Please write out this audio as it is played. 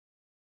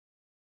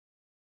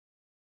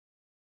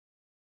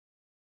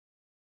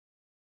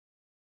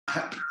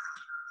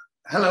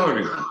Hello,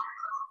 everyone.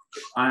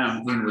 I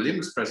am Ian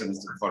Williams, President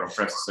of the Foreign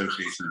Press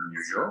Association in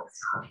New York,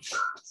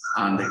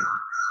 and it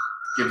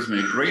gives me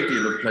a great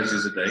deal of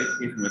pleasure today,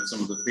 even with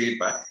some of the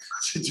feedback,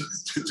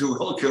 to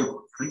welcome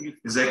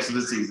His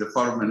Excellency, the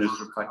Foreign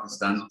Minister of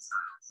Pakistan,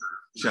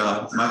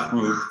 Shah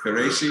Mahmood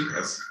Qureshi,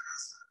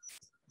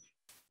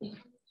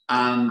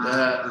 and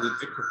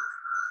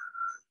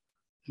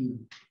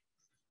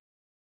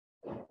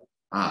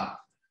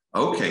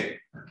okay.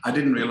 I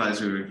didn't realize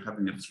we were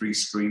having a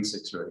three-screen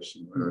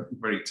situation. We're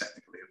very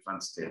technically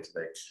advanced here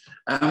today.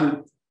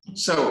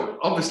 So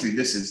obviously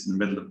this is in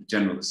the middle of the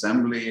General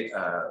Assembly.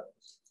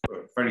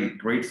 We're very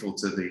grateful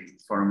to the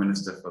Foreign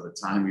Minister for the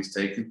time he's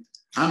taken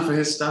and for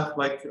his staff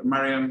like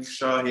Mariam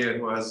Shah here,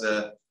 who has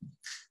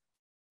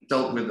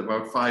dealt with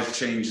about 5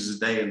 changes a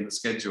day in the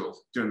schedule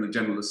during the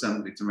General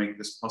Assembly to make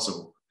this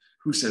possible.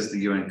 Who says the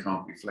UN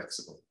can't be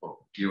flexible, or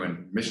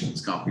UN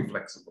missions can't be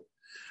flexible?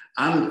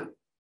 And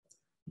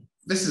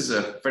this is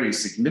a very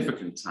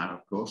significant time,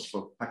 of course,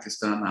 for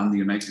Pakistan and the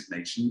United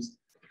Nations.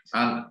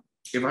 And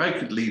if I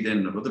could lead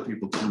in, of other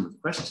people come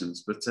with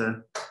questions, but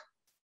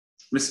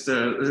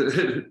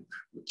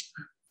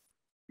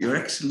Your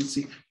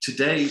Excellency,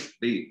 today,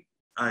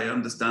 I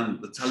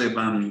understand the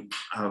Taliban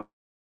have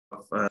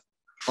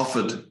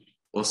offered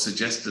or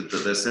suggested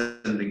that they're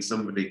sending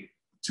somebody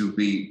to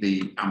be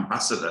the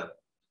ambassador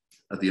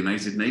at the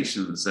United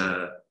Nations.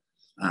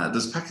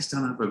 Does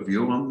Pakistan have a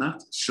view on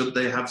that? Should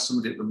they have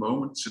somebody at the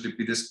moment? Should it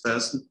be this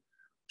person?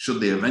 Should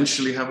they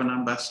eventually have an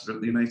ambassador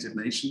at the United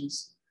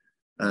Nations?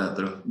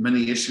 There are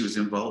many issues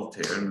involved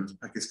here, and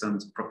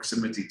Pakistan's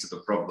proximity to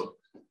the problem,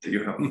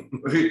 you have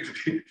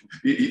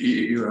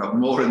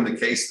more in the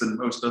case than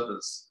most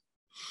others.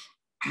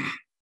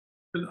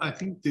 Well, I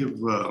think they've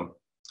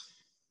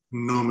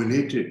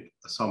nominated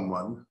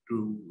someone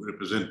to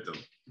represent them,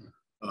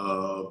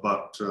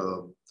 but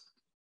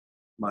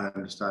my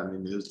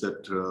understanding is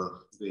that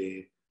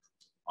they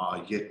are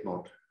yet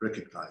not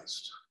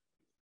recognized.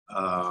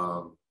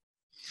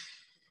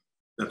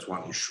 That's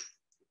one issue.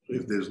 So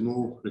if there's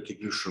no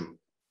recognition,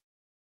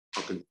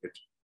 how can you get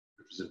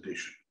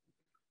representation?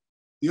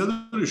 The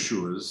other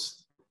issue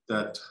is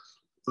that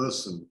the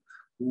person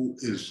who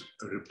is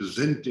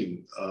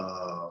representing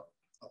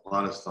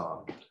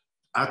Afghanistan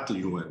at the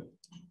UN,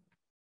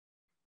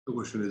 the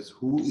question is,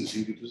 who is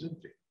he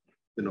representing?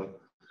 You know,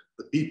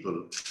 the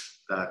people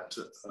that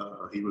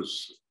he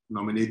was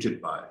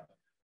nominated by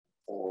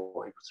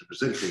or he was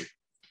representing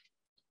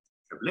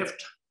have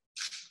left.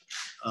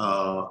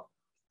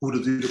 Who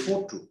does he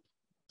report to?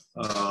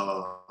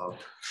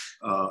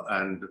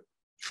 And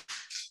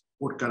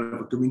what kind of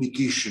a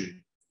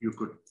communication you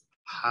could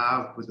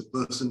have with the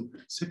person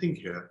sitting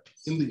here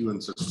in the UN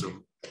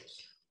system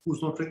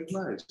who's not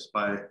recognized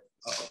by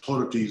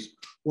authorities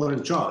who are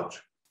in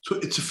charge. So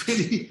it's a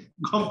very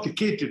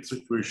complicated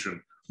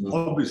situation.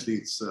 Obviously,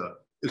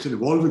 it's an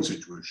evolving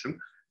situation,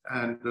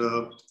 and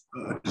a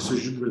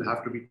decision will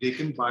have to be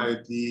taken by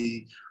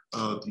the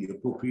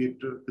appropriate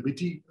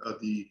committee.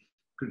 The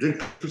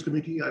Credentials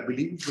Committee, I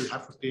believe, will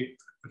have to take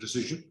a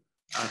decision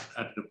at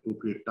an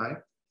appropriate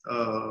time.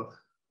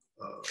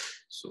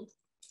 So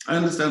I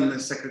understand the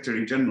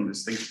Secretary General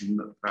is thinking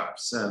that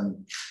perhaps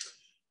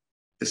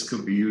this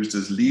could be used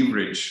as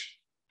leverage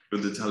for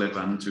the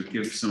Taliban to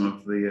give some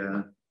of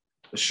the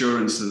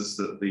assurances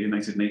that the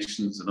United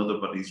Nations and other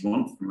bodies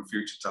want from a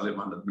future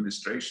Taliban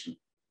administration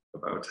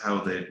about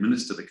how they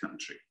administer the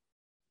country.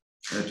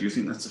 Do you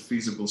think that's a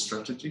feasible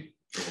strategy,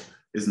 or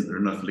isn't there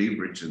enough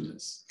leverage in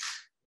this?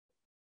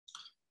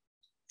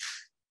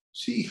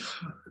 See,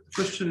 the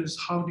question is,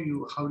 how do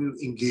you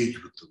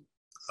engage with them?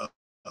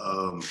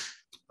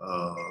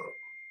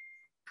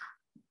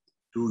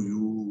 Do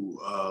you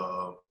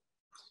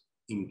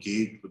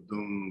engage with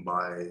them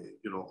by,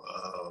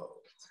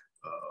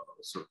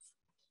 sort of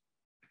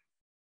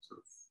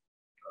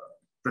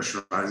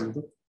pressurizing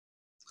them,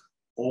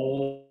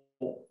 or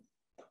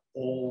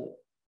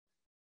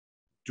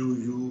do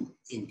you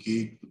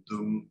engage with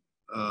them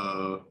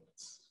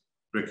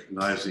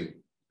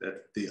recognizing that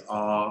they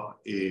are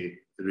a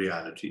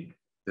reality,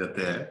 they're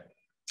there,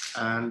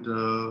 and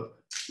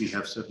we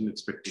have certain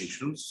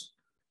expectations,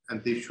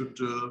 and they should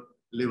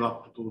live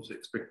up to those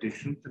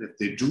expectations. And if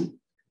they do,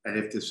 and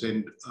if they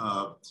send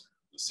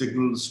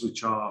signals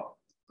which are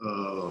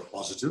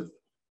positive,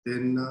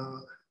 then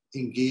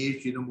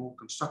engage in a more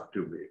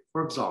constructive way.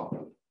 For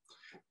example,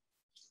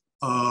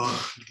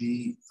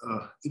 the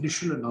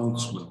initial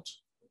announcement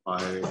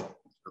by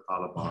the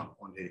Taliban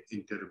on an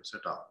interim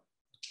setup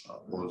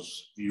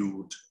was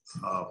viewed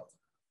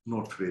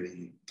not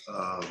very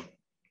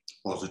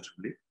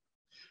positively.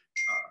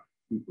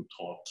 People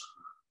thought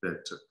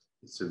that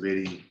it's a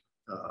very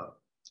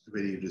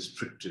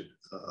restricted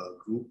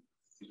group.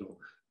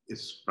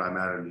 It's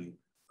primarily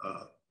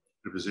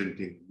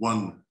representing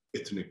one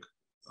ethnic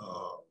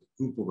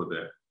group over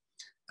there,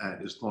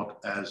 and it's not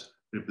as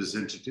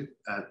representative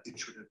as it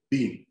should have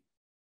been.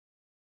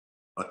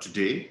 But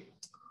today,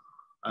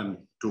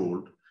 I'm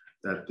told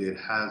that there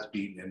has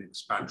been an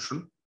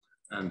expansion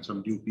and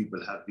some new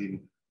people have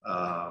been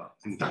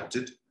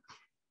inducted.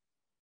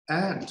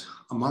 And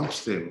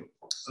amongst them,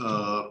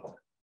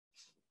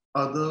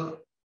 other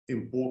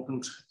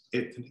important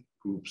ethnic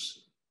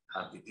groups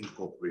have been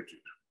incorporated.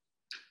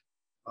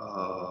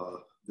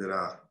 There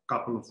are a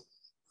couple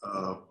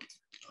of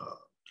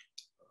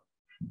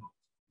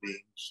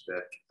names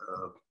that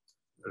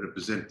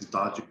represent the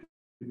Tajik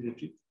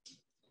community.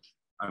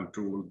 I'm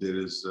told there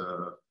is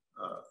an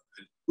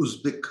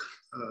Uzbek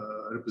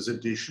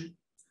representation,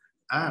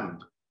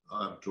 and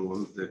I'm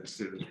told that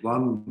there is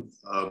one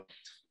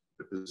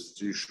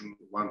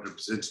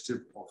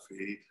representative of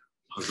a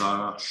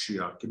Hazara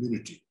Shia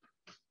community.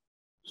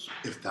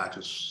 If that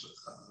is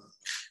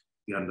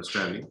the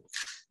understanding,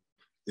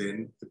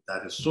 then if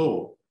that is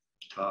so,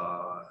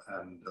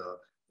 and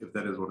if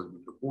that is what has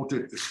been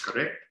reported is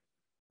correct,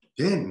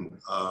 then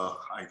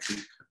I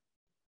think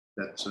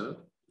that's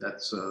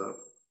a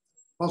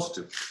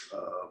positive,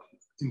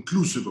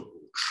 inclusive approach.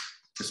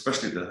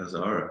 Especially the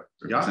Hazara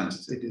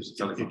representative. It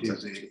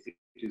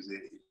is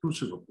an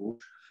inclusive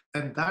approach,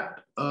 and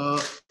that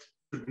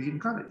should be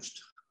encouraged.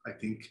 I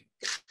think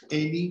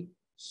any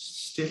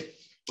step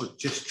or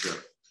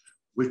gesture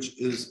which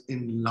is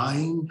in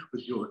line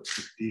with your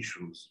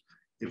expectations,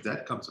 if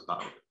that comes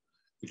about,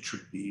 it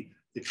should be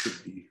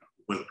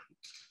welcome.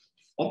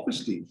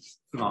 Obviously, if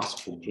you ask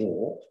for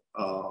more,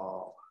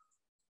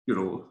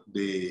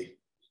 they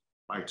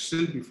might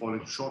still be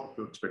falling short of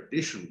your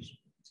expectations,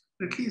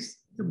 but at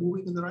least they're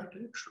moving in the right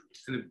direction.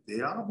 And if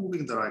they are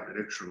moving in the right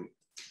direction,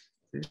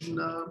 then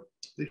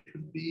they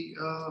should be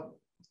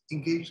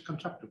engaged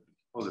constructively,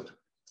 positively.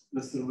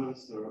 Mr.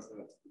 Minister,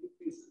 could you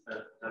please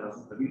tell us,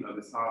 Nabil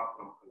Al-Isar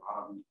from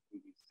Al-Arabi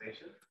TV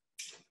station,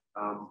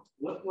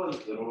 what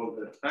was the role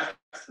that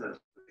Pakistan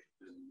played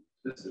in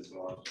this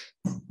regard?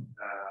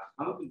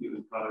 How did you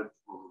encourage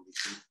or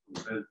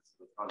convince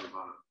the Taliban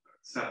to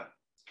accept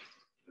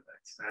the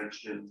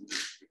expansion,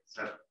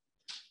 accept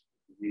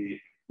the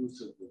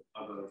use of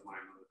other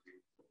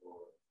minorities or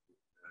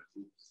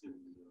groups in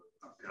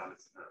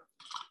Afghanistan?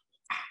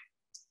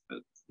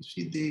 You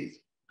see,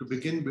 to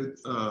begin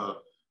with,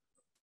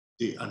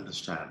 they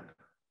understand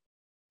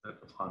that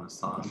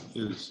Afghanistan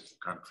is a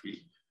country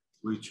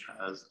which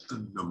has a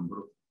number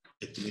of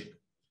ethnic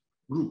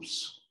groups,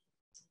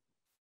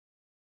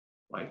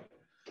 right?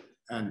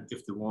 And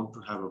if they want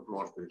to have a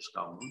broad-based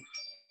government,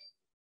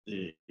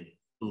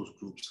 those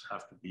groups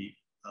have to be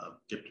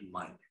kept in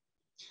mind.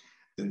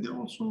 And they're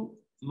also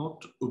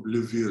not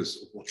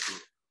oblivious of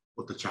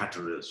what the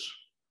chatter is.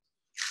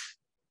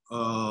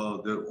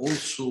 They're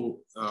also,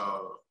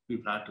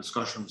 we've had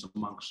discussions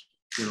amongst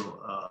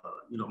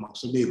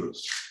amongst the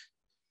neighbors.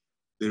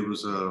 There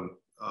was a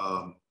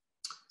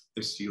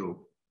SEO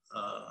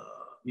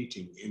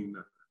meeting in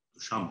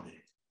Dushanbe.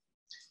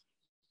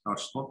 Now,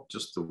 it's not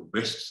just the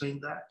West saying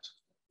that.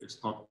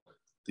 It's not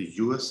the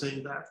US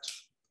saying that.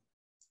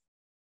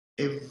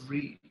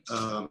 Every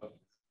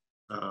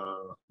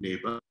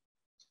neighbor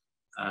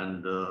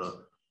and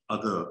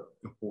other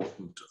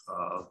important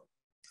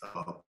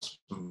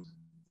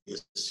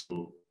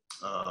SEO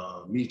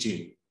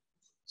meeting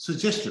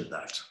suggested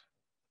that.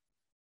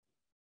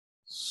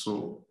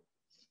 So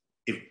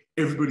if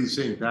everybody's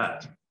saying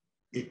that,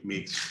 it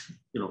makes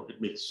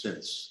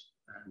sense.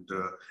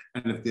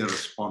 And if they're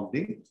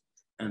responding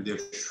and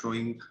they're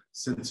showing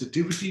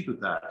sensitivity to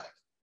that,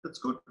 that's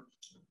good.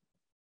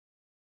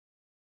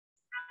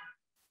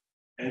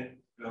 And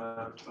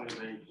if I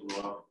may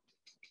follow up,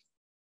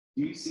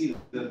 do you see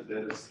that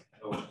there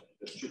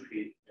should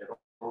be a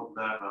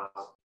roadmap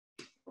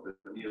for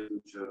the near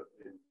future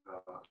in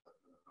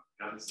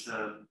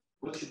Afghanistan?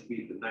 What should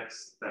be the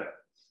next step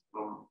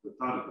from the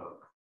Taliban?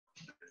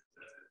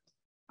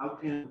 How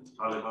can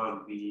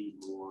Taliban be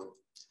more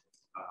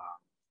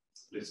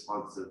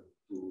responsive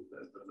to the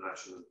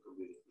international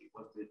community?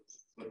 What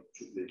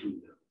should they do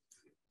now?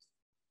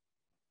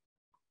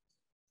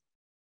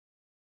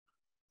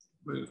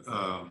 Well,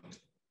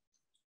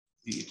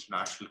 the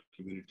international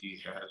community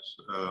has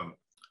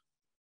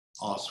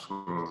asked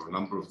for a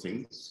number of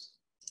things.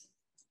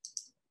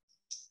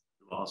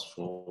 They've asked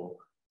for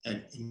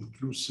an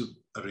inclusive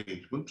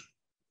arrangement,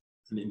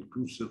 an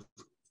inclusive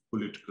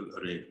political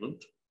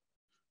arrangement.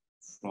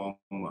 From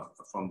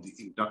the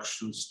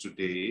inductions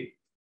today,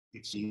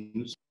 it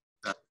seems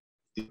that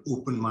they're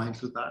open mind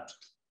to that.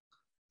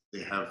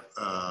 They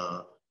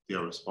are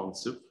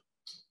responsive.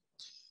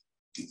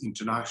 The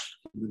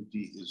international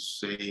community is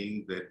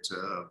saying that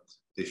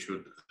they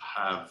should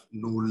have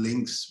no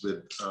links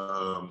with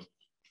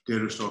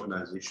terrorist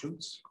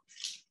organizations.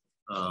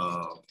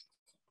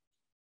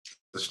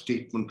 The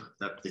statement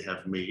that they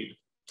have made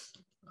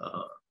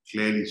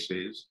clearly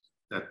says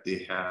that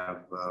they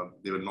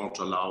will not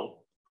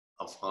allow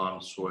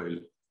Afghan soil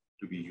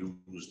to be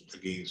used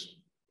against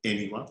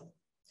anyone,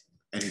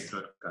 any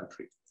third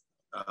country,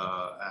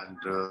 and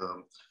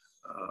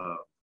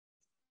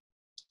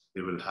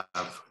they will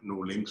have no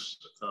links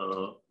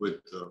with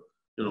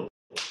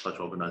such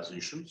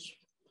organizations.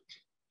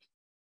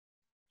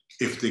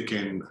 If they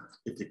can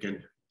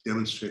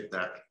demonstrate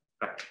that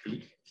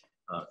practically,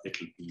 it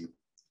will be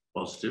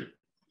positive.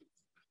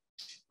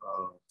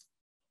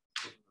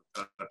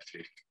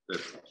 take that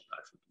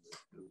action.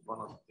 One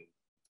other thing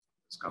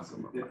has come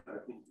from my mind. I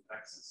think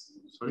access.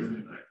 Sorry?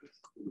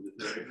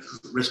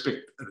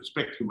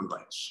 Respect human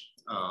rights.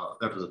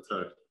 That was the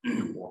third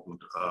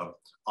important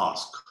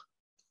ask.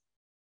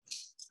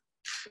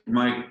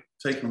 My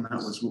take on that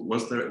was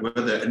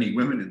were there any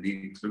women in the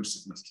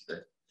inclusiveness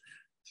today?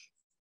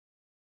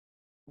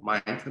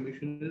 My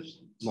information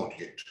is not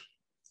yet.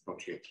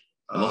 Not yet.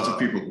 A lot of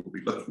people will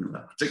be looking at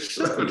that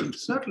particular.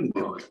 Certainly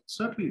there are.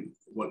 Certainly.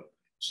 Well,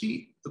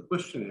 see, the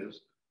question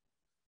is,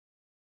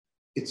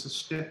 it's a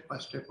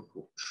step-by-step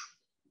approach.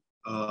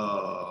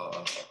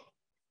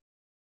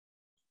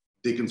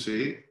 They can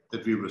say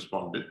that we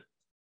responded,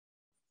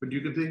 but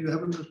you can say you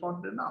haven't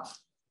responded enough.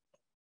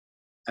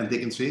 And they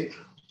can say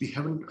we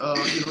haven't,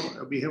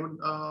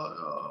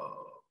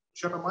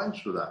 shut our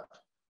minds to that.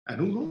 And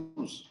who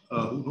knows?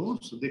 Who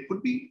knows? There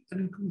could be an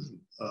inclusion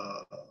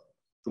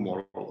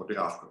tomorrow or the day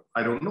after.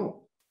 I don't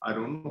know. I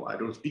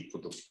don't speak for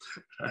them.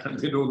 And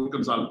they don't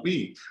consult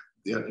me.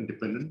 They are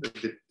independent.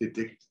 They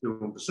take their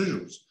own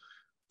decisions.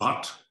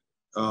 But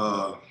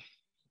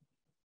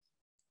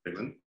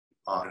women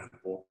are an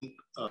important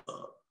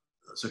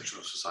section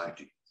of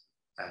society,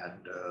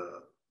 and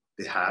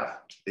they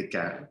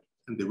can,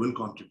 and they will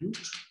contribute,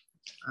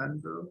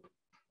 and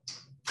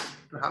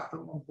to have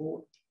them on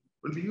board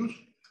will be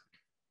useful.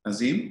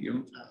 Azim,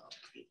 you?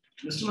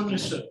 Mr.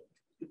 Minister,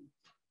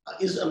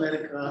 is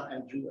America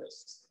and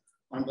US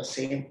on the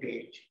same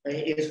page?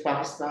 Is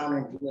Pakistan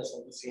and US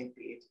on the same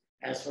page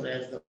as far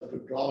as the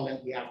withdrawal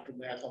and the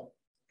aftermath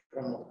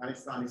from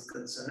Afghanistan is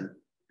concerned?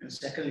 And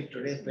secondly,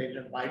 today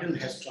President Biden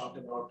has talked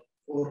about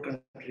 4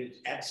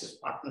 countries access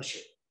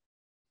partnership: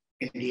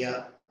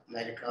 India,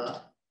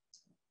 America,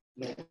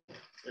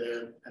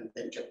 and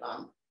then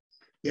Japan.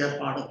 They are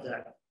part of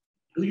that.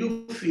 Do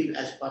you feel,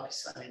 as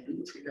Pakistani, do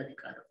you feel any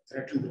kind of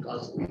threatened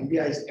because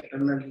India is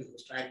eternally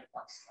hostile to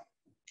Pakistan?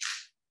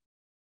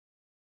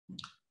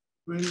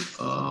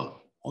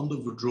 Well, on the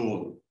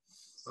withdrawal,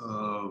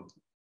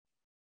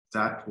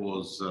 that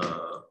was,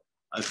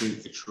 I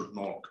think it should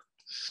not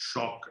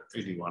shock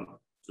anyone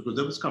because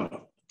that was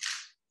coming.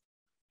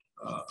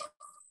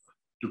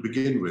 To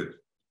begin with,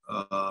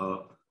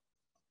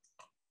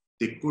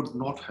 they could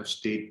not have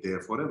stayed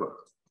there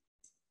forever.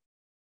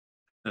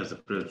 As the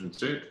president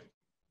said,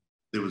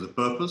 there was a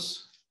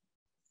purpose.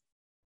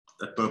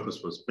 That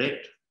purpose was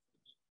met,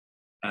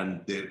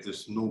 and there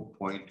is no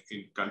point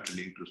in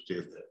continuing to stay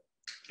there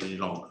any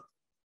longer.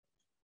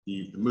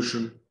 The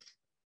mission,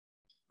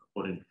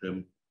 according to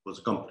him, was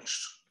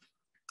accomplished.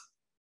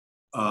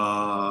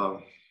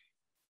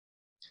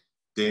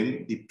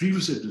 Then the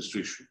previous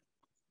administration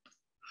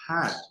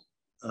had,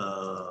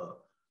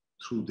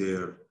 through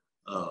their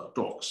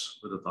talks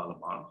with the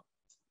Taliban,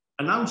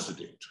 announced a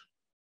date.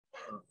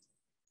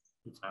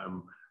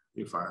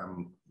 If I am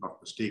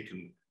not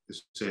mistaken, they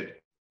said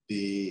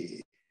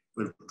they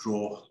will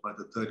withdraw by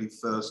the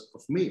 31st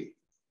of May,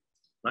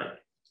 right?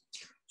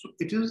 So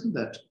it isn't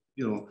that,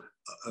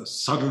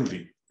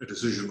 suddenly a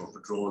decision of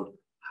withdrawal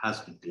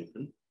has been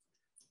taken.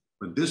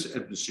 When this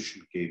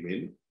administration came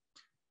in,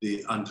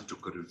 they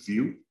undertook a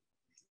review.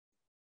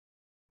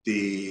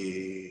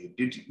 They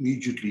did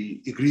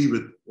immediately agree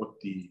with what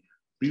the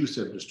previous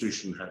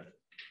administration had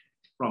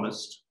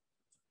promised.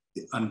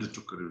 They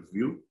undertook a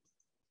review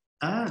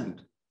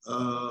and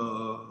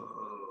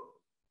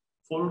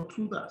followed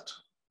through that.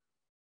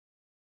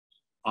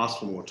 Asked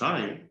for more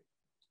time,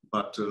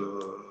 but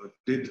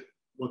did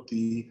what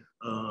the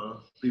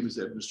previous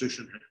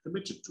administration had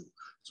committed to.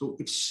 So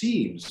it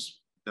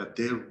seems that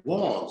there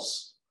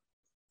was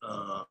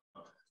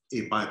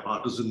a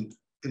bipartisan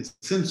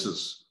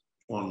consensus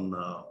on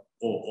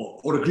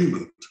or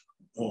agreement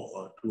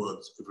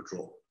towards the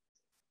withdrawal.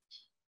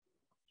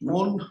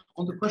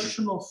 On the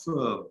question of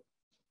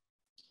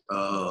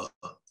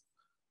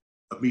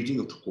a meeting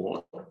of the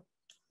Quad,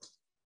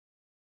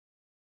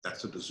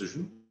 that's a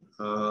decision.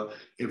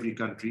 Every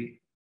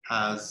country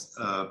has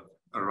a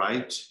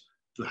right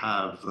to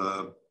have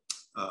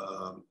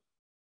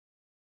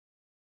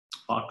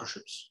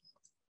partnerships.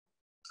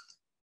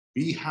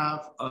 We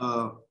have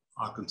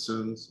our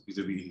concerns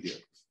vis-a-vis India,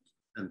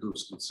 and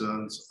those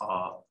concerns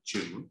are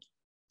genuine.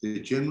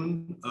 They're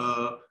genuine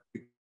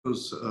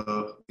because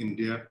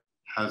India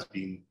has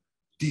been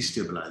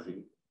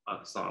destabilizing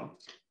Pakistan.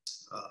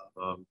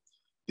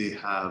 They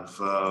have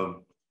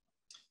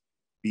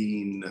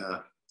been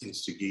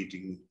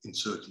instigating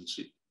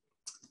insurgency.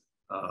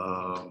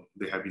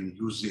 They have been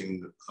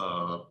using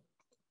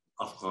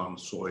Afghan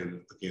soil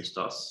against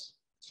us.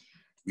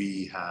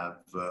 We have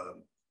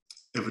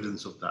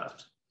evidence of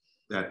that.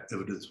 That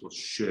evidence was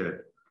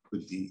shared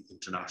with the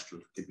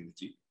international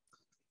community,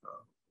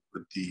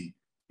 with the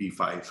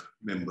P5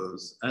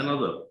 members and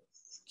other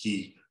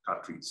key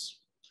countries.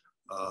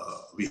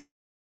 We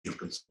have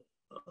concern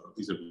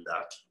vis-a-vis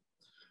that.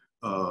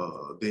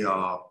 They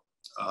are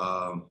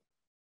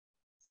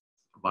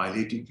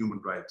violating human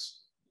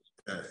rights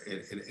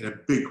in a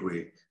big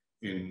way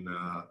in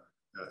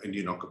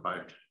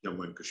Indian-occupied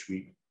Jammu and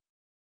Kashmir.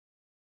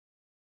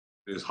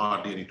 There's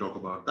hardly any talk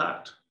about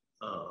that.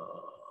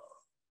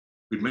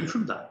 We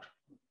mentioned that,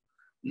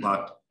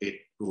 but it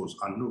goes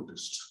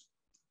unnoticed.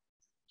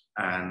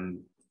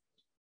 And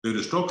there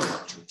is talk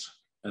about it.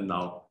 And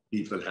now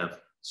people have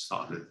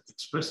started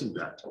expressing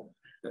that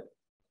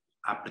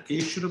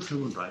application of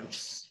human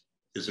rights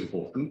is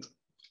important,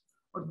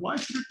 but why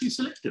should it be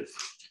selective?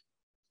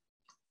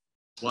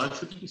 Why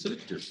should it be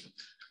selective?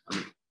 I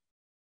mean,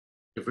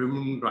 if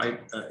human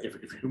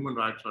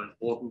rights are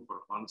important for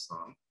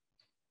Afghanistan,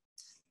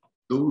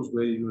 those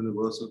very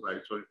universal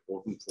rights are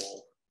important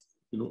for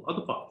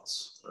other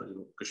parts,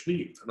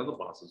 Kashmir and other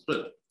parts as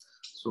well.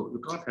 So you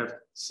can't have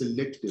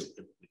selective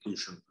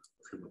application of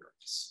human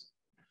rights.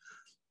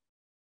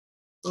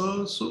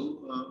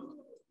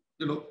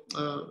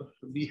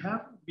 We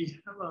have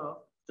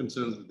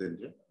concerns with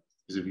India,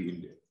 vis-a-vis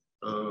India.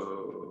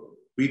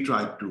 We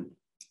tried to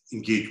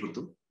engage with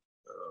them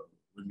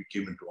when we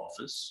came into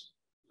office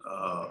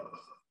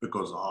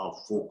because our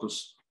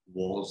focus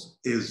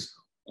is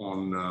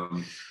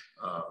on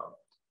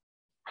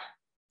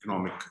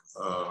economic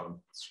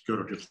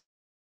security of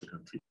the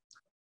country,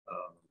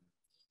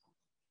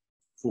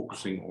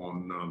 focusing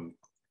on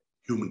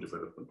human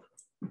development,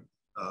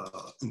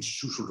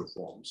 institutional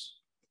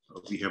reforms.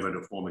 We have a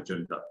reform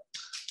agenda.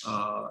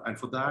 And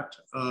for that,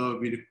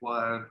 we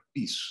require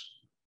peace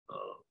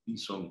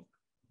on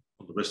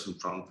the Western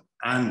Front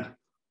and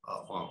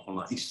on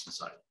our eastern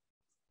side.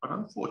 But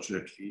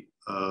unfortunately,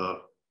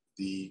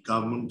 the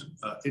government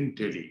in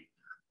Delhi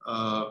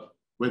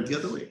went the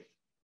other way.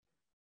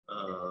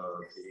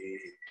 They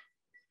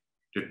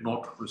did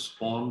not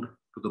respond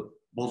to the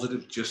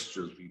positive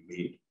gestures we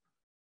made,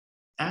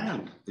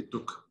 and they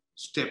took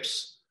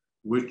steps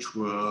which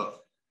were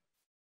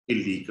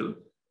illegal,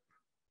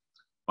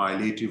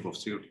 violative of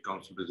Security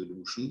Council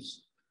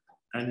resolutions,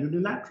 and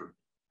unilateral.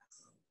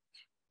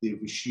 They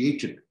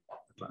vitiated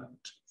the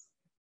climate.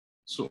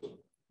 So,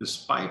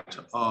 despite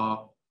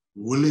our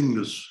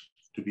willingness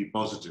to be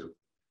positive,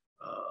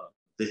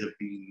 they have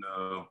been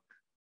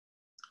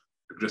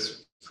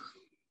aggressive.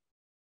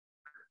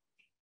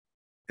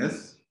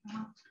 Yes?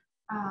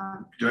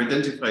 Do you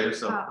identify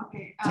yourself?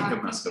 Okay.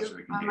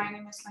 My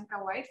name is Lanka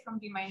White from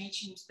the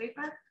Mainichi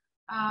newspaper.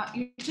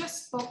 You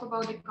just spoke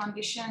about the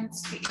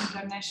conditions the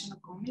international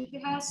community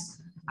has.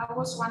 I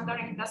was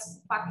wondering,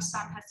 does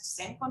Pakistan have the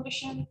same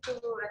condition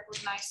to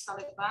recognize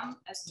Taliban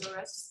as the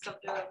rest of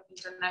the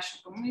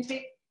international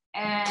community?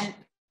 And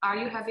are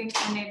you having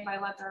any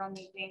bilateral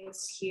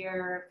meetings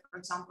here, for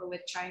example,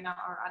 with China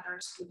or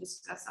others to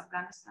discuss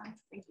Afghanistan?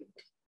 Thank you.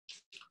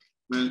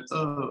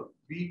 Well,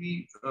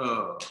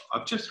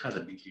 I've just had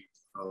a meeting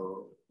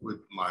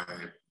with my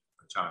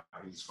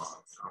Chinese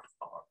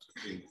counterpart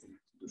in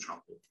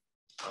Dushanbe.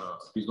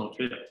 He's not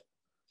here to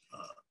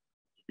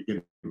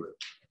begin with.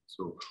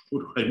 So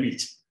who do I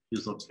meet?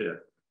 He's not here.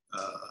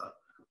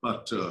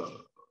 But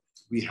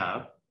we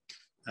have,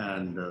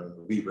 and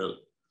we will,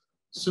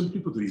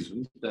 simply for the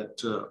reason that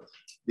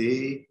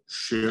they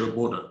share a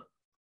border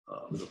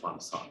with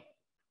Afghanistan.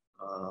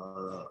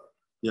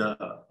 They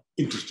are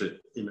interested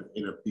in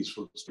a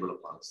peaceful, stable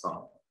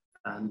Afghanistan.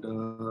 And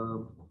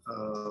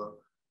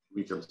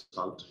we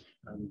consult,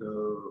 and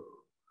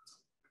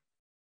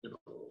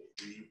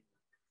we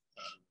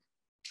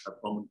have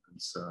common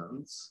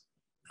concerns,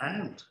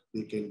 and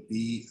they can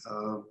be,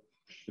 a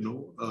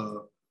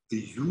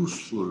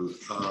useful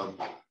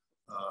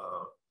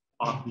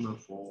partner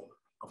for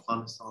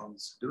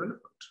Afghanistan's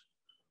development.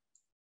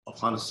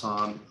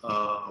 Afghanistan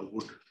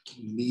would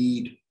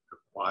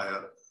require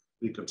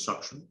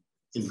reconstruction,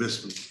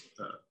 investment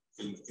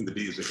in the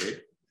days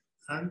ahead,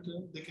 and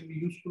they can be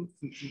useful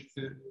in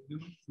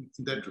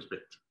that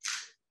respect.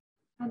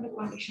 And the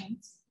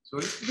conditions?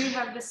 Sorry? Do you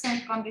have the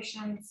same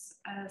conditions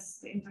as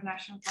the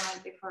international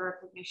community for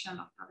recognition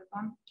of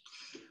Taliban?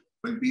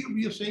 Well,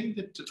 we are saying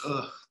that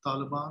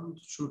Taliban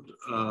should,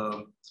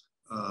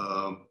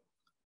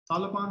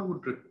 Taliban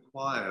would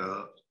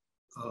require,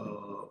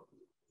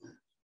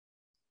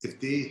 if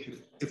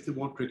they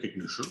want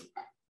recognition,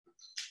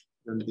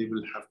 then they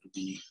will have to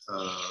be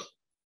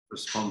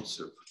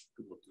responsive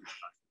to what they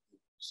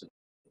say.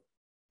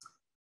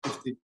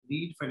 If they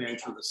need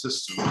financial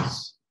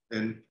assistance,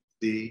 then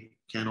they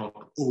cannot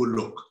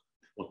overlook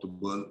what the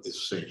world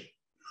is saying.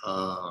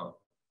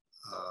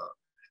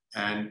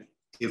 And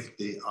if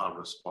they are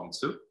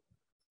responsive,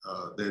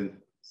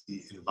 then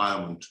the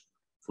environment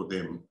for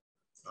them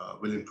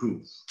will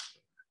improve.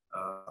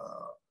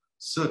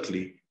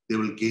 Certainly, they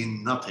will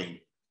gain nothing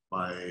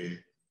by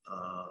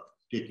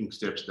taking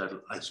steps that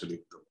will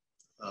isolate them.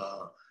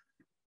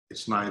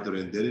 It's neither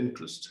in their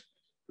interest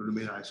to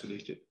remain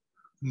isolated,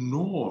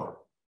 nor,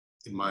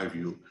 in my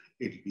view,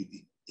 it will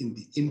be in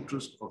the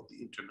interest of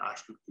the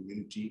international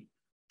community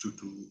to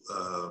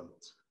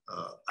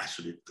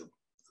isolate them.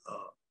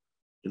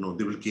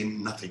 They will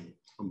gain nothing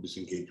from this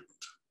engagement.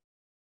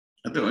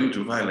 I don't want you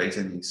to violate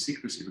any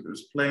secrecy, but it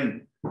was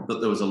plain that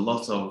there was a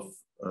lot of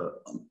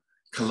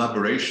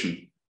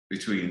collaboration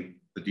between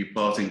the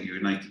departing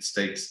United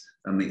States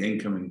and the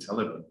incoming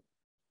Taliban.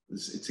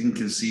 It's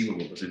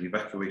inconceivable that an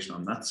evacuation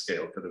on that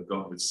scale could have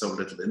gone with so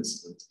little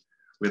incident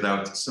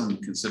without some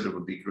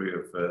considerable degree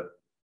of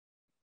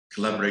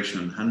collaboration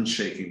and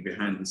handshaking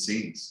behind the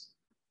scenes.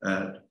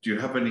 Do you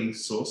have any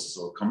sources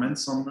or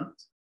comments on that?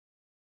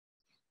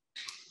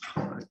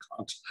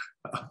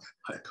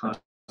 I can't.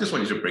 Just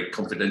want you to break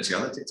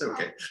confidentiality. It's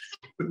okay.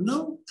 But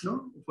no.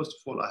 First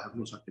of all, I have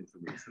no such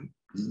information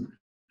to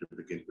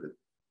begin with.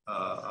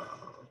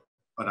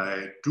 But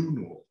I do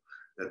know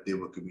that they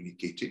were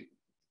communicating.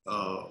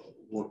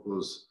 What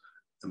was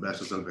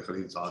Ambassador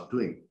Zalmay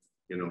doing?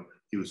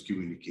 He was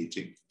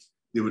communicating.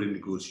 They were in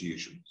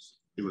negotiations.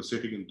 They were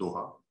sitting in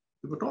Doha.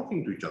 They were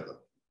talking to each other.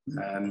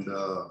 And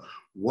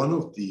one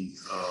of the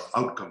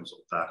outcomes of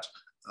that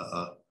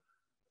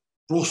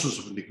process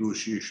of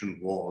negotiation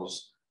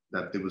was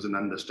that there was an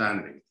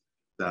understanding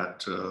that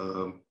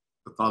the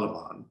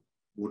Taliban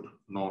would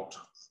not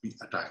be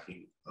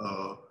attacking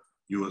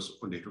US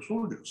or NATO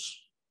soldiers.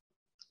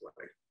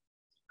 Right?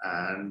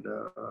 And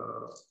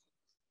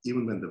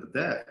even when they were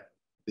there,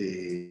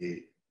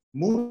 they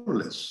more or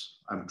less,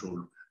 I'm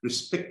told,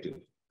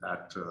 respected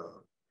that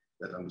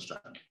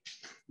understanding.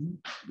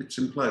 Which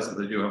implies that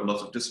they do have a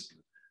lot of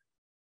discipline.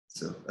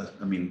 So,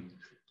 I mean,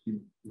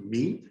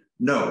 Me?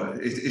 no,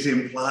 it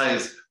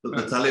implies that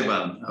the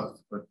Taliban have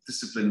a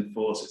disciplined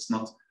force. It's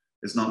not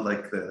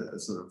like the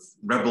sort of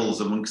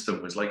rebels amongst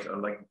them. It's like to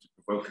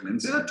provoke an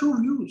incident. There are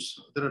two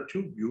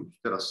views.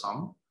 There are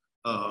some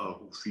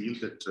who feel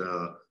that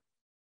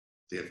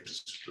they have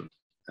discipline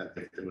and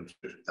they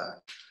demonstrated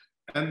that.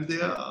 And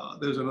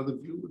there's another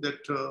view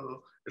that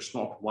it's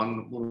not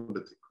one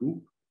monolithic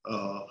group.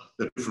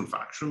 There are different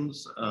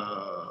factions,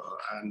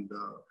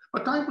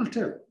 but time will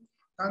tell.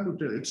 Time will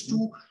tell. It's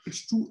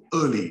too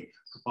early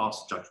to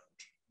pass judgment.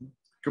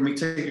 Can we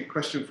take a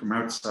question from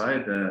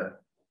outside?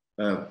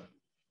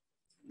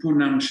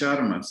 Poonam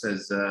Sharma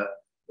says,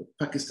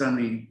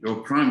 Pakistani, your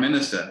Prime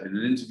Minister, in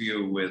an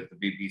interview with the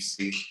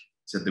BBC,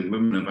 said the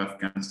women of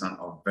Afghanistan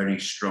are very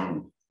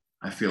strong.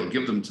 I feel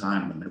give them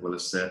time and they will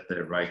assert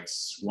their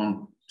rights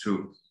 1,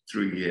 2,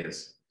 3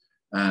 years.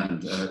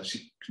 And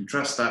she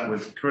contrasts that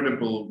with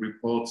credible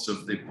reports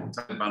of the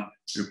Taliban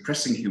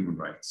repressing human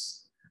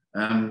rights.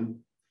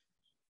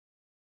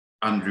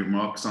 And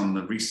remarks on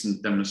the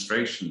recent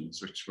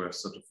demonstrations, which were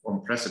sort of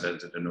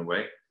unprecedented in a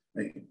way.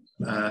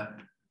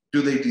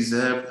 Do they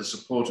deserve the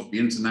support of the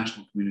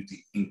international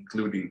community,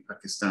 including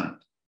Pakistan?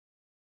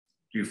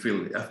 Do you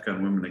feel the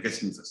Afghan women are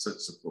getting such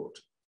support?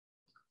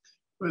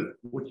 Well,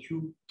 what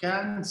you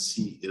can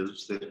see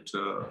is that,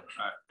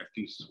 at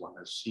least one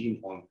has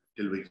seen on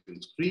television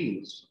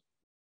screens,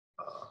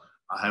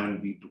 I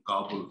haven't been to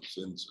Kabul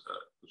since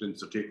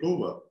the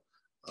takeover,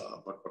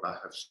 but what I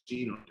have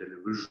seen on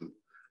television,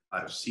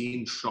 I've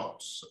seen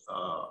shots,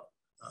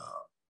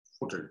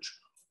 footage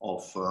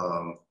of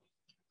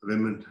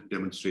women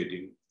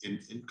demonstrating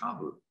in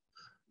Kabul.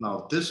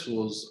 Now, this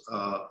was,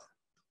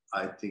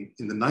 I think,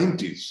 in the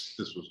 90s,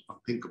 this was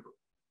unthinkable.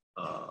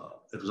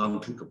 It was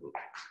unthinkable,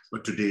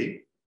 but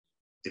today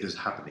it is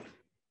happening.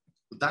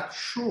 That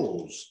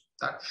shows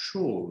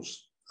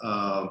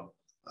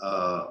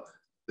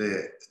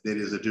there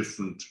is a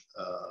different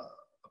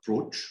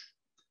approach.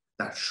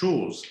 That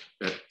shows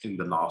that in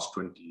the last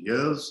 20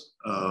 years,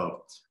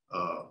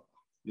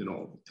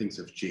 things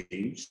have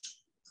changed.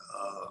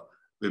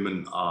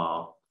 Women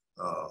are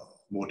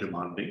more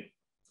demanding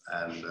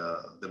and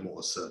they're more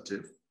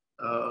assertive,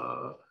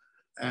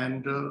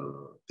 and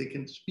they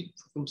can speak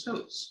for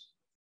themselves,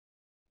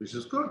 which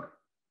is good.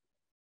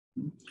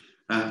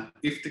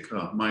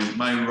 Iftikhar,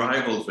 my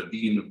rival for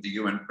Dean of the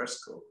UN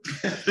Press Corps.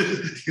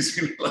 He's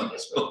going to like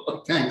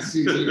so. Thanks,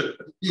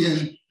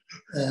 Ian.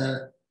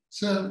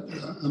 So,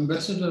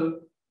 Ambassador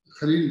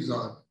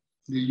Khalilzad,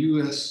 the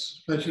US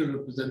Special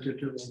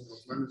Representative of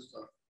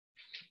Afghanistan,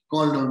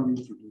 called on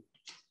you today.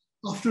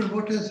 After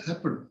what has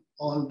happened,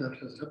 all that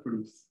has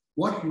happened,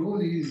 what role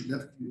he is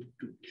left with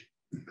to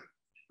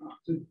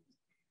play?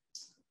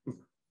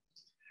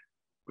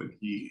 Well,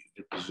 he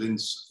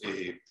represents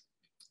a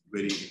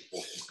very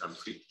important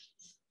country.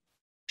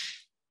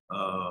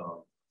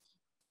 The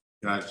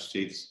United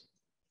States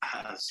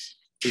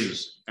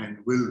is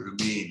and will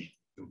remain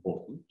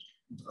important.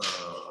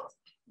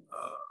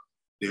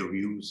 Their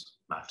views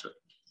matter,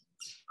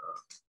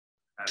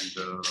 and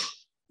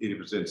he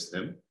represents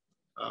them.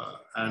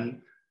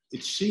 And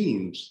it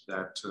seems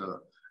that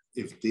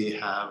if they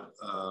have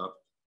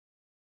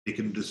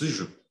taken a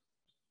decision,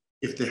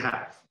 if they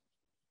have,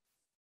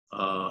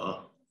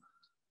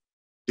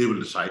 they will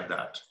decide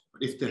that.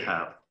 But if they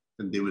have,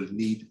 then they will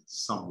need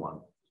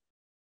someone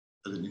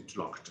as an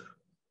interlocutor.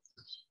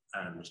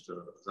 And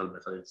Mr.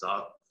 Zalmay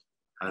Khalilzad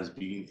has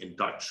been in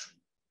touch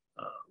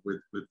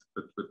with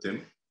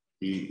them.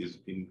 He has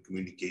been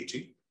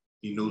communicating.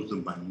 He knows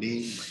them by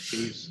name, by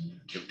face.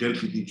 They've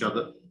dealt with each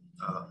other.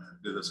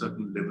 There's a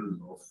certain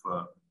level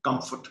of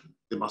comfort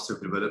they must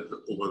have developed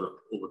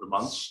over the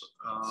months.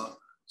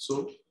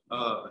 So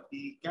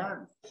he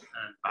can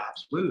and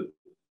perhaps will.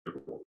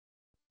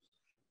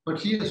 But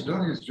he has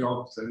done his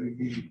job, so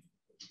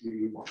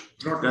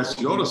That's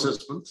your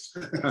assessment.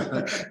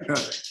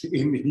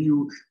 in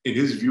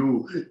his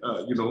view,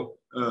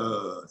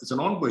 it's an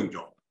ongoing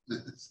job.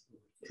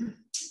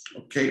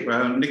 Okay. Okay,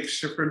 well, Nick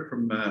Schifrin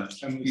from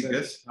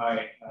PBS.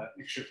 Hi,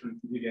 Nick Schifrin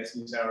from PBS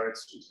NewsHour.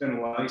 It's been a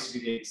while. I used to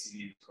be the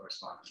ACD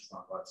correspondent,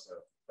 so about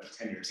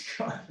 10 years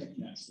ago, I think.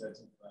 So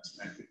that's the last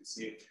time. Good to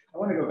see you. I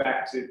want to go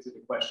back to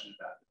the question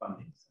about the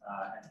funding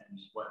and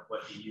what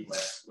the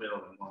US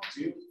will and won't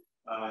do.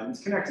 And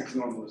it's connected to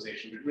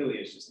normalization, but it really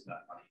is just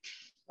about money.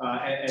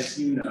 As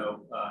you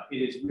know,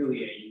 it is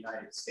really a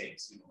United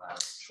States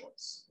unilateral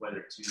choice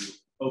whether to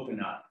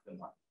open up the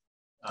money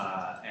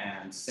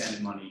and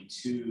send money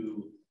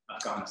to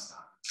Afghanistan,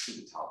 to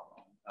the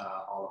Taliban.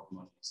 All of the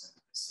money is in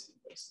the city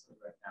basically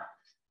right now.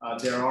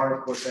 There are,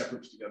 of course,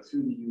 efforts to go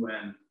through the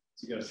UN,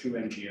 to go through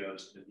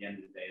NGOs, but at the end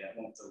of the day, that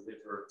won't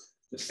deliver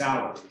the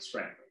salaries,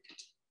 frankly,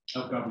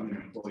 of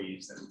government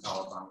employees that the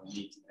Taliban will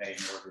need to pay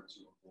in order to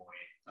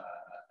avoid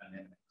an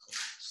imminent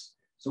collapse.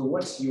 So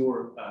what's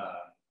your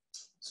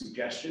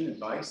suggestion,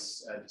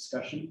 advice,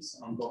 discussions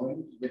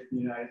ongoing with the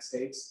United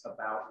States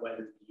about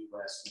whether the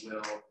US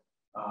will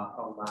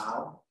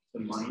allow the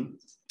money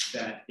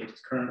that it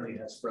currently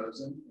has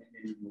frozen in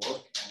New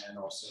York and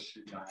also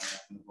through the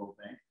IMF and the World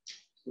Bank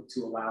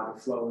to allow the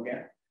flow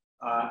again?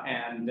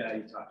 And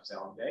you talked to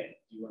Sal today.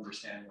 Do you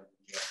understand whether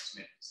the US has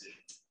made a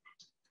decision?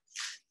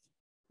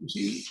 You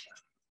see,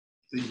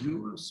 the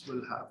US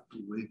will have to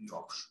weigh the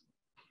option.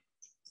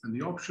 And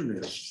the option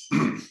is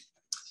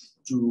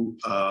to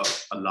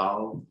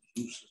allow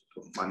use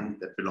of money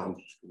that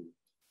belongs to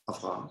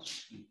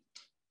Afghanistan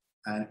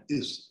and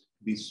is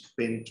to be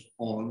spent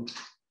on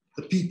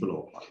the people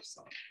of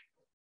Pakistan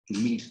to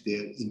meet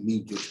their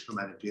immediate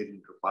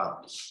humanitarian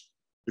requirements,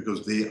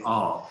 because they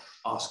are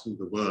asking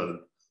the world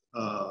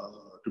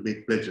to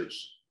make pledges,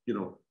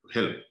 to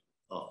help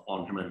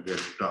on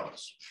humanitarian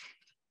terms.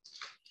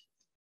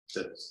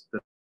 That's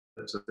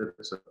a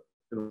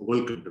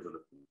welcome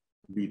development.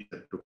 We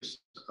took place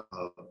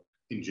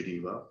in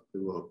Geneva.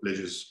 There were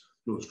pledges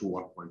close to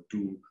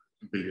 $1.2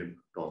 billion.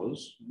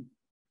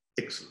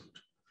 Excellent.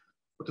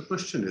 But the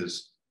question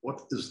is,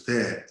 what is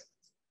there?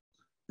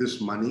 This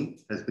money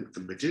has been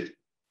committed,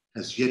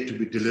 has yet to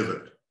be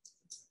delivered.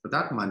 But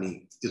that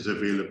money is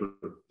available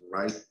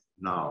right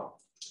now.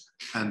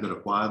 And the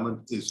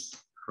requirement is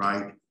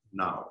right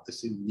now.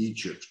 It's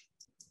immediate.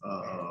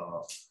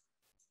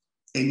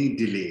 Any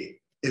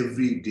delay,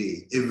 every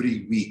day,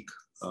 every week,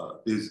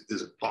 is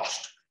a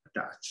cost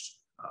attached.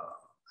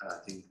 And I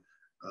think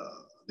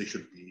they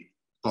should be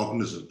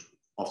cognizant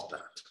of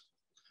that.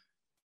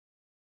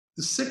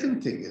 The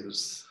second thing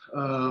is,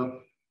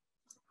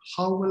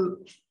 how will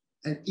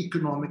an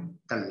economic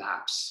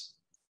collapse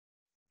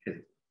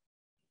help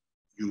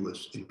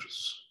US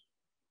interests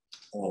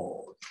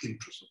or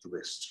interests of the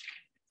West?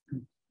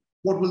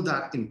 What will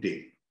that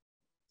entail?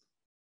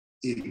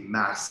 A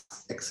mass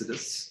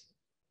exodus?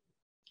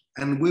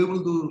 And where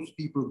will those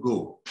people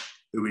go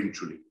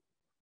eventually?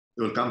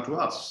 They will come to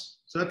us,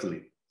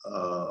 certainly.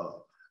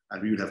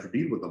 And we will have to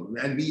deal with them.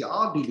 And we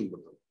are dealing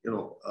with them.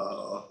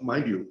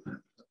 Mind you,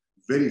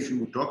 very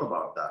few talk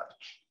about that.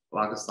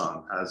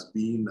 Pakistan has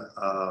been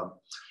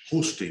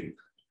hosting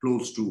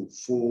close to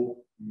 4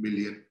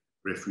 million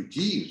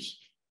refugees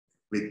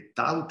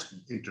without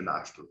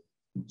international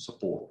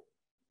support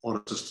or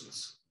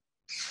assistance.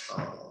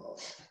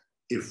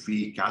 If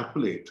we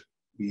calculate,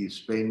 we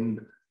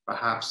spend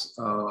perhaps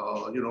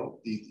close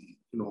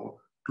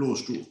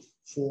to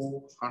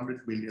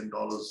 $400 million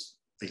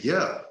a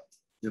year.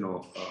 If you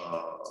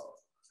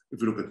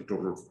look at the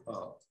total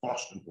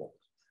cost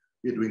involved,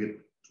 we're doing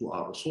it through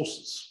our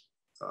resources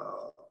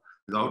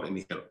without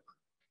any help.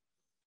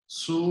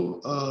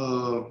 So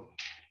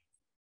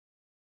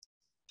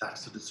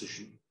that's the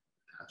decision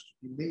that has to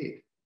be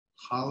made.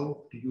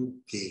 How do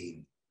you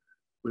gain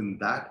when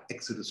that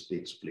exodus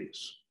takes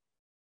place?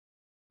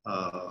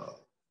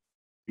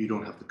 We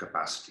don't have the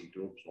capacity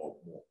to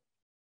absorb more.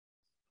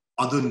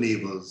 Other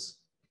neighbors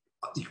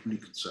are equally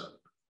concerned.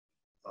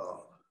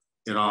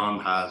 Iran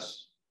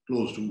has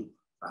close to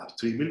perhaps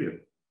 3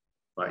 million,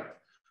 right?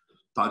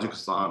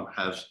 Tajikistan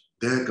has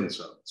their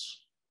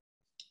concerns.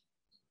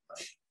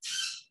 Right?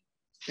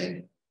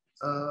 Then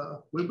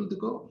where will they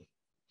go?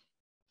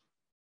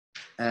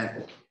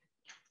 And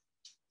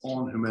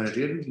on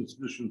humanitarian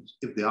institutions,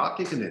 if they are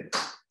taken in,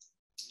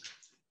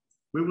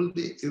 where will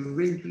they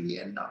eventually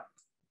end up?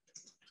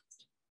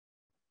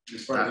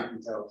 As far as you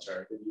can tell,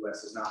 sir, the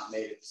US has not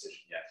made a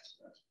decision yet.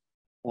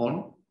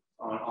 On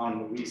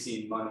we've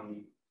seen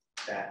money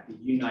that the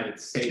United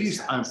States. At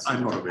least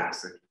I'm not aware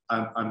of it.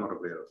 I'm not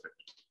aware of it.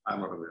 I'm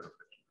not aware of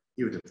it.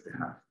 Even if they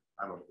have,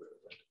 I'm not aware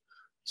of it.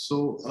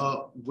 So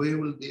where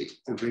will they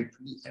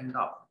eventually end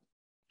up?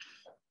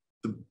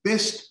 The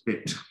best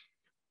bit,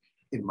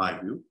 in my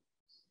view,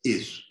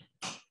 is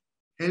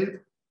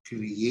help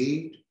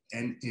create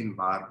an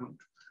environment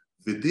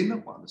within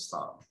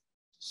Afghanistan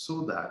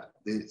so that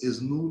there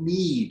is no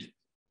need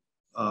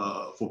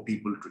for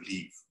people to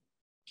leave.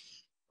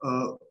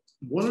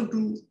 One or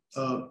two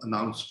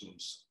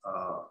announcements,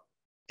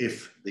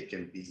 if they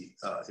can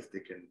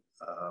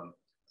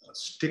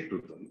stick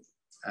to them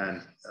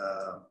and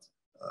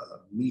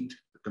meet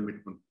the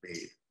commitment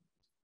made,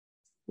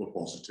 were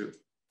positive.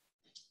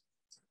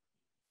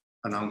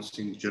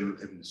 announcing general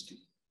amnesty,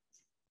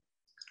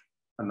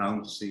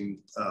 announcing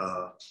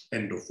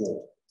end of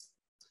war,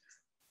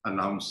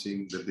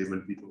 announcing that there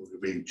will be no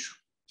revenge,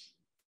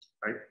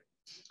 right?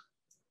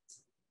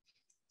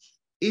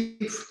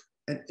 If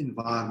an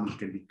environment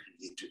can be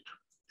created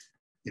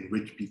in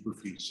which people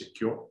feel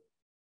secure,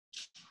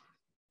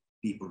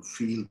 people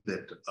feel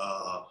that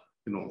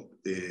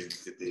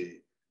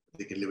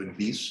they can live in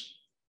peace,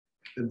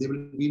 then there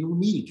will be no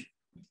need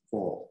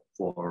for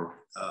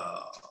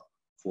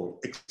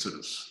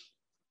exodus.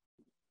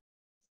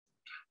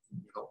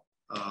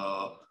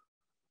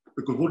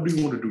 Because what do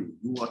you want to do?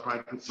 You are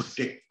trying to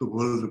protect the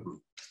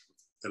vulnerable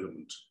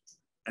element,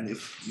 and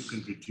if you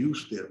can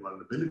reduce their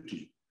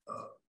vulnerability,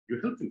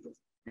 you're helping them.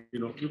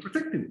 You're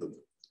protecting them.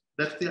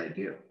 That's the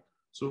idea.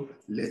 So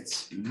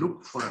let's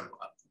look for an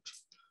environment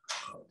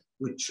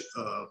which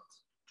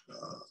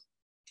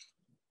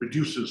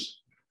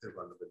reduces their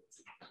vulnerability.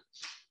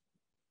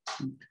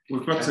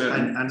 We've got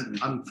and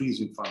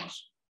unfreezing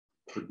funds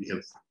could be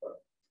helpful.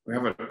 We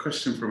have a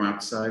question from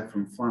outside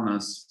from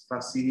Fanas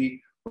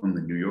Fasihi from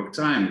the New York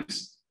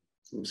Times.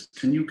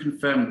 Can you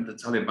confirm that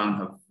the Taliban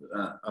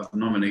have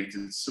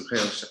nominated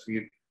Suhail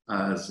Shafir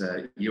as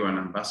UN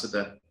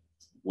ambassador?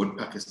 Would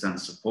Pakistan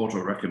support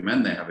or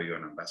recommend they have a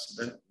UN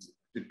ambassador?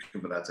 We did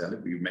cover that earlier,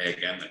 but you may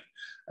again.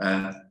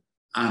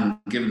 And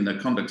given the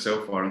conduct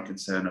so far and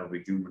concern over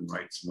human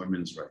rights and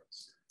women's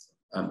rights,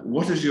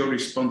 what is your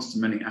response to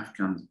many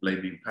Afghans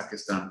blaming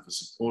Pakistan for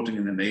supporting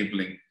and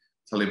enabling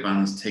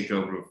Taliban's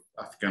takeover of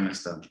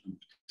Afghanistan, and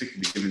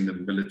particularly giving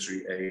them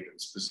military aid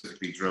and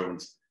specifically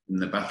drones in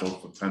the battle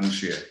for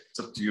Panjshir? It's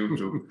up to you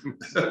to.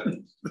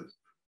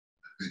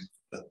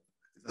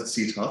 That's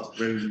seat hot.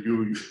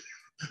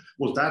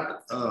 Was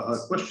that a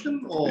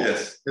question, or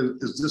yes.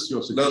 is this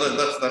your suggestion?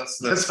 No,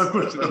 that's a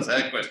question. That's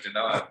a question.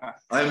 No,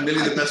 I'm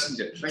merely the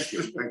messenger. Thank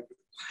you. Thank you.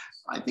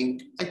 I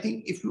think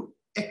if you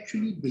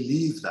actually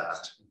believe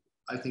that,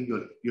 I think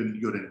you're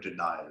in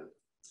denial.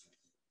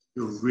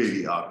 You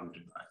really are in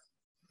denial.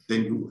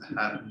 Then you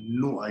have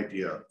no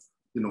idea.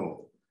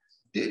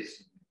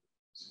 This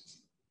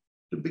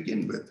to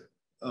begin with.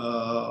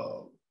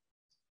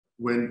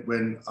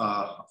 When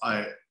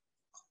I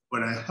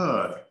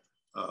heard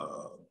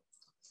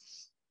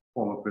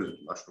former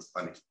President Ashraf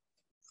Ghani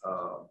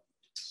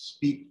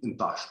speak in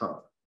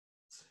Tashkent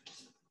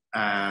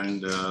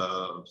and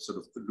sort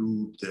of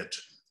allude that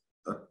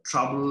the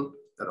trouble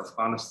that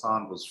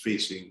Afghanistan was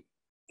facing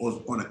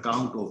was on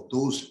account of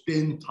those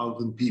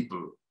 10,000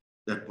 people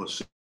that were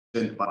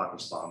sent by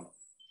Pakistan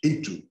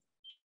into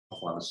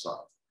Afghanistan.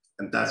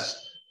 And that's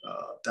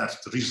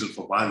the reason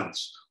for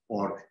violence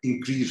or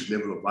increased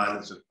level of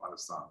violence in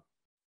Afghanistan.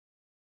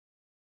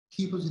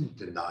 He was in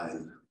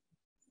denial.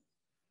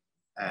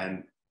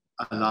 And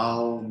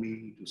allow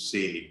me to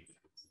say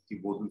he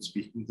wasn't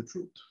speaking the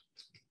truth.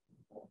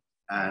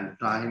 And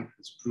time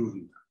has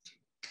proven that.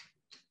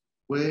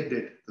 Where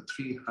did the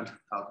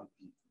 300,000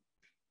 people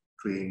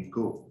train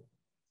go?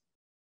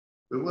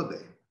 Where were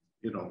they?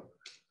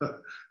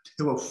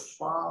 They were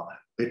far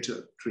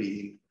better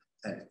trained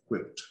and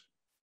equipped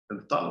than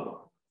the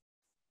Taliban.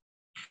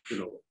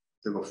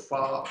 They were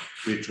far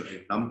greater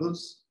in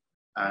numbers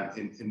and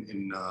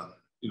in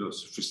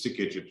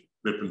sophisticated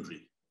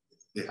weaponry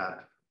they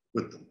had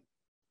with them.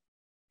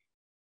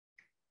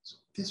 So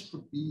this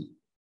would be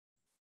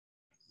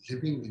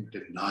living in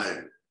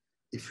denial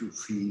if you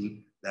feel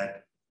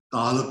that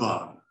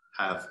Taliban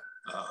have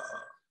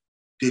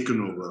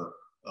taken over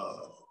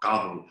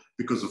Kabul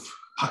because of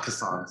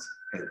Pakistan's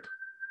help.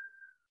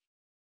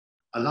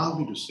 Allow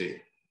me to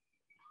say,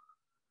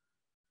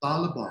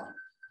 Taliban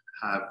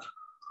have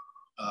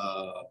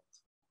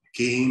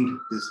gained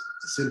this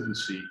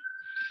ascendancy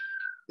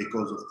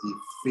because of the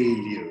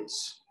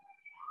failures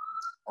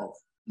of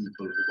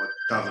people who were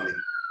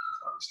governing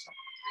Afghanistan.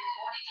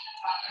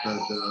 The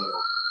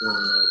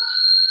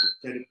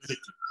credibility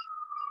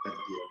that they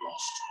have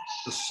lost,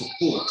 the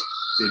support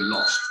they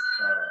lost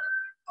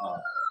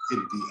in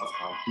the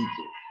Afghan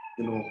people,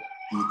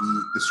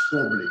 the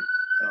squabbling,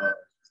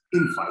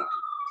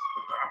 infighting,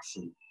 the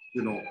corruption,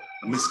 the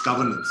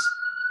misgovernance,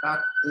 that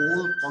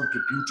all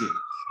contributed,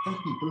 and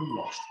people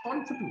lost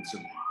confidence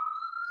in them.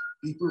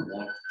 People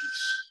want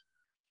peace.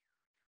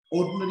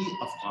 Ordinary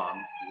Afghan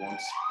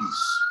wants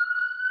peace.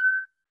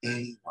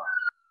 Anyone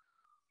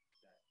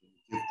that can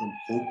give them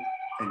hope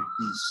and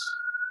peace,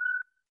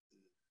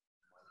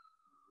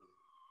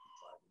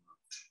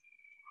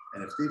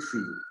 and if they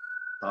feel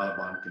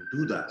Taliban can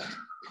do that,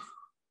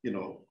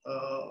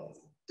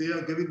 they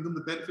are giving them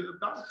the benefit of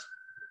doubt.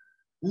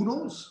 Who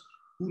knows?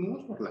 Who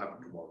knows what will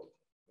happen tomorrow?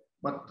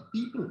 But the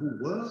people who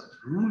were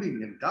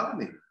ruling and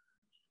governing,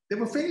 they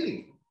were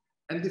failing,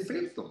 and they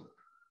failed them.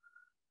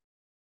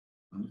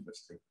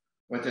 Interesting.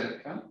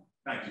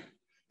 Thank you.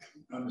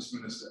 Mr.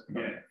 Minister,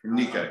 again, from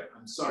Nikkei.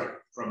 I'm sorry,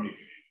 from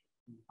Nikkei.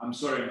 I'm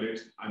sorry I'm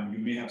late. You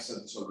may have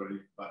said this already,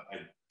 but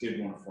I did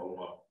want to follow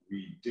up.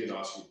 We did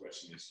ask you a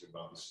question yesterday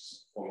about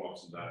this,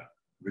 follow-ups on that,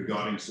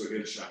 regarding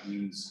Suhail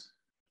Shaheen's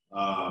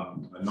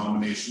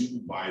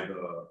nomination by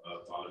the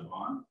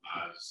Taliban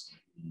as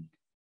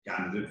the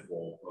candidate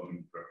for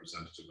permanent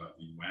representative at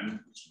the UN,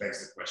 which begs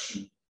the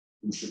question,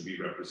 who should be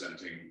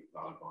representing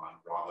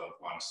Taliban, rather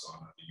Afghanistan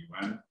at the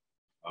UN?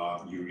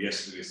 You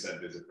yesterday said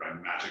there's a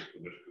pragmatic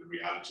political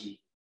reality.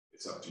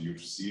 It's up to you to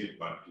see it,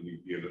 but can you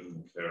be a little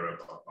more clearer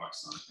about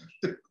Pakistan?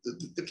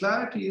 The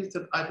clarity is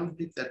that I don't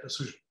take that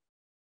decision.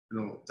 You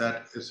know,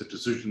 that is a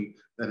decision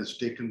that is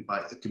taken by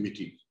a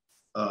committee.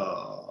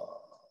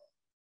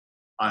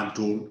 I'm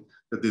told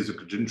that there's a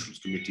credentials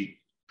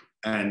committee,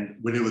 and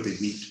whenever they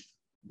meet,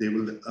 they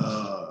will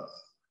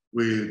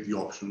weigh the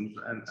options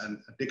and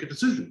take a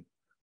decision.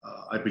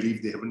 I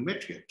believe they haven't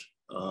met yet.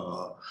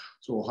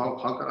 So how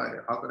can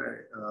I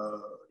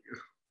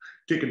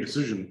take a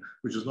decision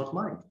which is not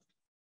mine?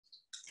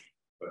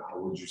 But how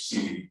would you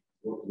see?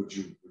 Would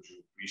you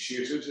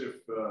appreciate it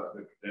if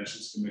the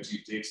credentials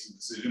committee takes the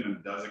decision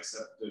and does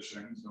accept the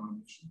Shahin's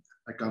nomination?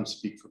 I can't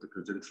speak for the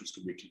credentials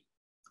committee.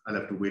 I'll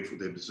have to wait for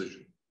their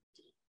decision.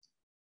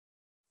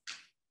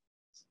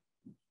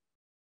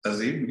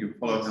 Azim, you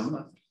follow on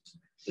that?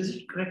 Is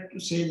it correct to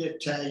say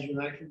that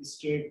United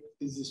States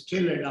is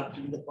still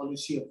adopting the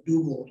policy of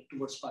do more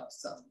towards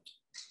Pakistan?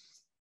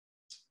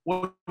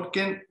 What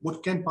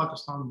can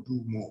Pakistan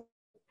do more?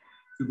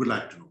 We would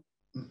like to know.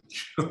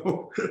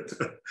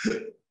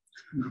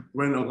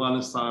 When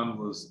Afghanistan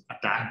was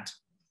attacked,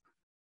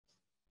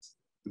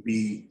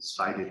 we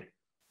sided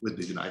with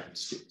the United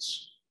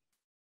States.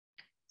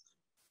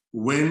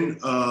 When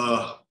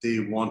they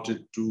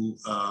wanted to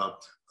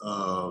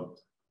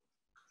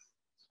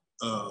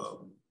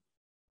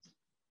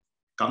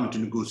come into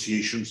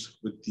negotiations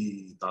with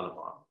the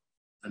Taliban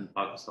and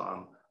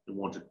Pakistan, they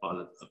wanted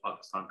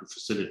Pakistan to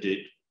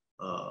facilitate,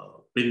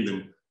 bring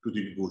them to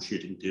the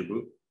negotiating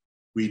table.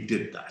 We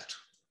did that.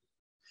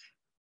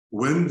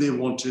 When they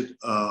wanted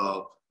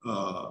a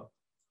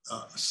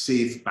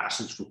safe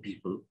passage for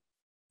people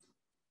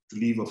to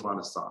leave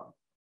Afghanistan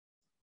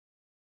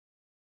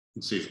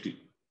in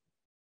safety,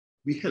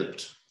 we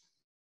helped.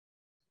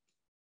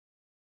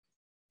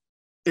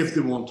 If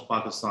they want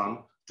Pakistan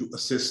to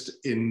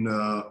assist in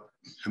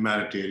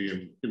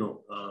humanitarian,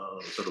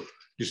 sort of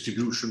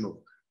distribution of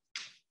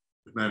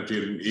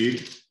humanitarian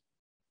aid,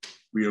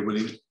 we are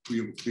willing,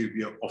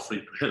 we are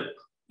offering to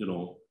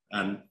help,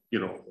 and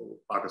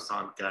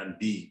Pakistan can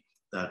be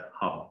that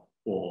hub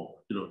for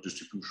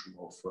distribution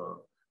of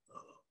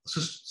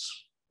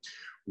assistance.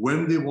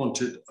 When they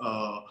wanted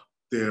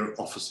their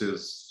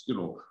offices,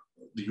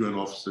 the UN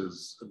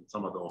offices and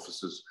some other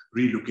offices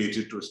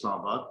relocated to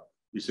Islamabad,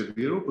 we said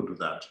we are open to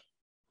that.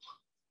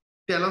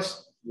 Tell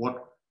us what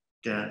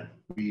can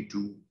we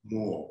do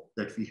more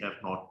that we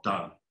have not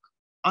done.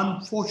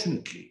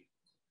 Unfortunately,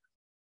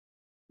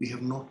 we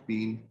have not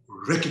been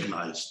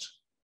recognized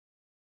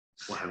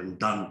for having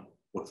done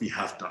what we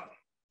have done.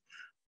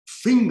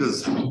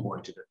 Fingers have been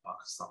pointed at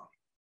Pakistan.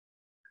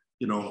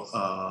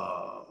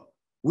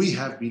 We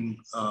have been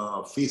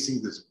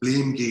facing this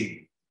blame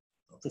game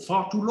for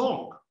far too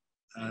long.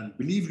 And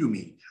believe you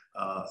me,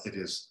 it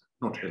is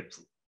not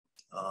helpful.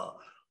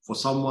 For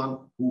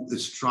someone who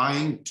is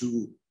trying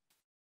to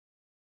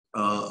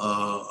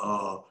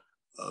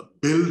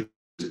build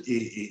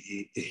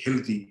a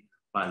healthy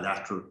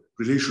bilateral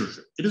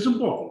relationship, it is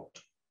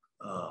important.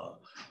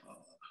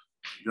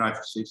 The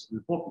United States is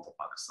important for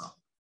Pakistan.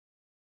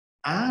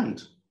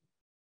 And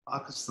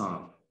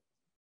Pakistan,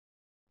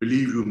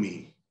 believe you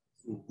me,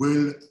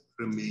 will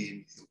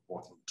remain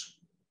important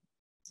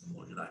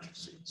for the United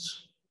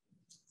States.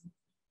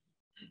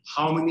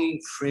 How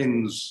many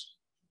friends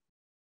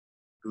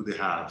do they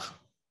have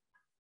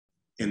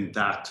in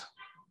that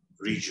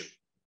region?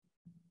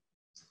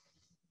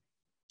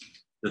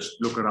 Just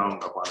look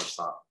around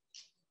Afghanistan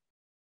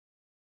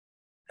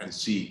and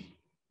see.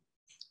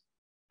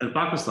 And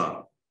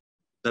Pakistan,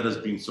 that has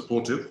been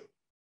supportive,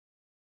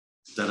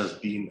 that has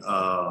been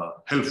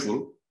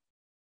helpful.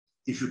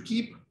 If you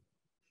keep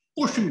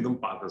pushing them,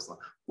 Pakistan,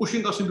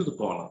 pushing us into the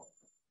corner,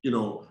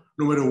 no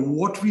matter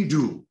what we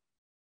do,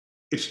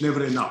 it's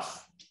never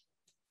enough.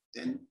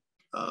 Then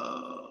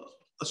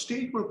a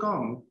stage will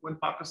come when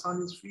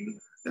Pakistanis feel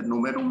that no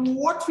matter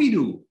what we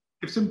do,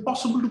 it's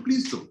impossible to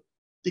please them.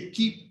 They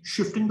keep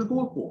shifting the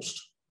goalpost.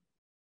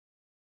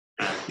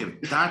 And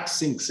if that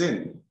sinks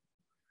in,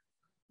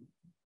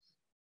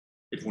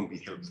 it won't be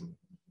helpful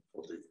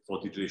for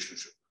the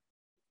relationship.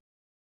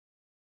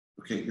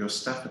 Okay, your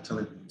staff are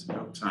telling me to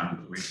no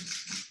time. We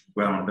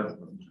wound up.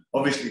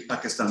 Obviously,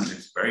 Pakistan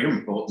is very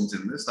important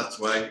in this. That's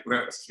why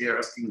we're here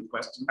asking the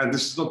question. And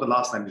this is not the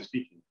last time you're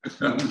speaking.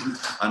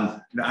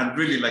 And I'd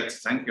really like to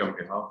thank you on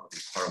behalf of the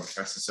Foreign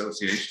Press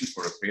Association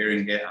for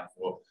appearing here and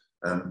for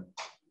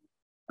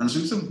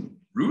answering some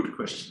rude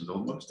questions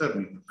almost,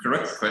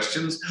 correct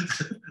questions.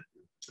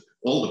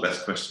 All the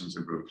best questions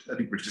are rude.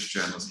 Any British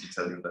journalist can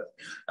tell you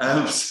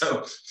that.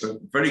 So we're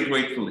very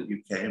grateful that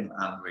you came,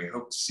 and we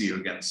hope to see you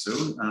again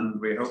soon. And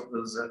we hope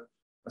there's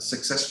a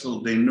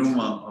successful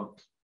denouement of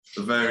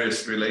the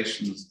various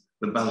relations,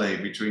 the ballet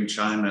between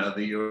China,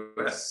 the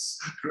US,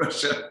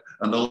 Russia,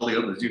 and all the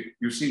others.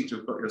 You seem to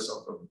have got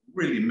yourself a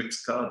really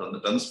mixed card on the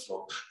dance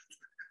floor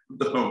at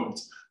the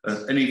moment.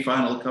 Any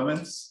final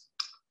comments?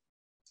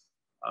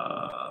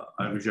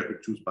 I wish I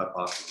could choose my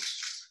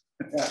partners.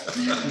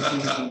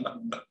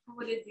 Who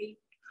would it be?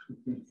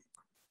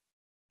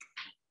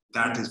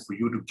 That is for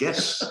you to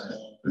guess.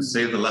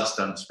 Save the last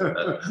answer.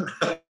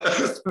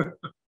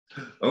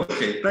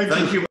 Okay,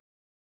 Thank you.